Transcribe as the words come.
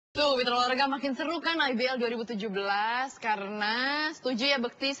Mitra olahraga makin seru kan IBL 2017 karena setuju ya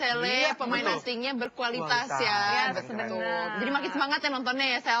Bekti Sele pemain asingnya berkualitas ya. Betul. Jadi makin semangat ya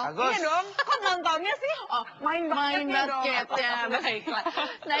nontonnya ya Sel. Iya dong. Kok nontonnya sih? Oh, main basket ya. Baiklah.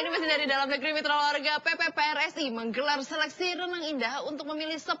 Nah ini masih dari dalam negeri. Mitra olahraga PRSI menggelar seleksi renang indah untuk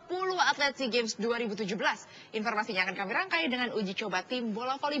memilih 10 atlet SEA Games 2017. Informasinya akan kami rangkai dengan uji coba tim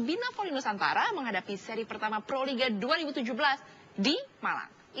bola voli Bina Voli Nusantara menghadapi seri pertama Pro Liga 2017 di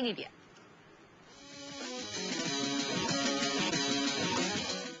Malang. Ini dia.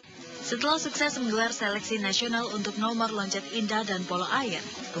 Setelah sukses menggelar seleksi nasional untuk nomor loncat indah dan polo air,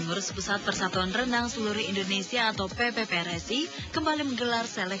 pengurus Pusat Persatuan Renang Seluruh Indonesia atau PRSI kembali menggelar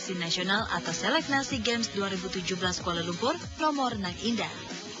seleksi nasional atau Seleknas Games 2017 Kuala Lumpur nomor renang indah.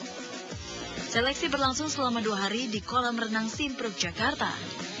 Seleksi berlangsung selama 2 hari di kolam renang Simpruk, Jakarta.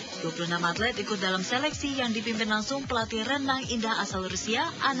 26 atlet ikut dalam seleksi yang dipimpin langsung pelatih renang indah asal Rusia,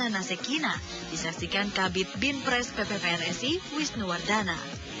 Anna Nasekina, disaksikan Kabid Binpres PRSI, Wisnu Wardana.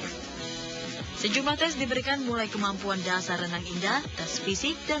 Sejumlah tes diberikan mulai kemampuan dasar renang indah, tes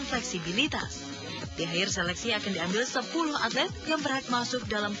fisik, dan fleksibilitas. Di akhir seleksi akan diambil 10 atlet yang berhak masuk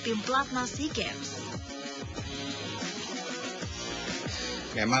dalam tim pelatnas SEA Games.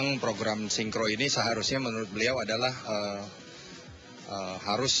 Memang program sinkro ini seharusnya menurut beliau adalah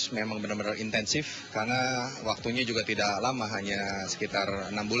harus memang benar-benar intensif karena waktunya juga tidak lama, hanya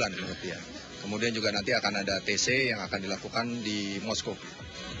sekitar 6 bulan menurut dia. Kemudian juga nanti akan ada TC yang akan dilakukan di Moskow.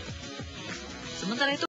 Sementara itu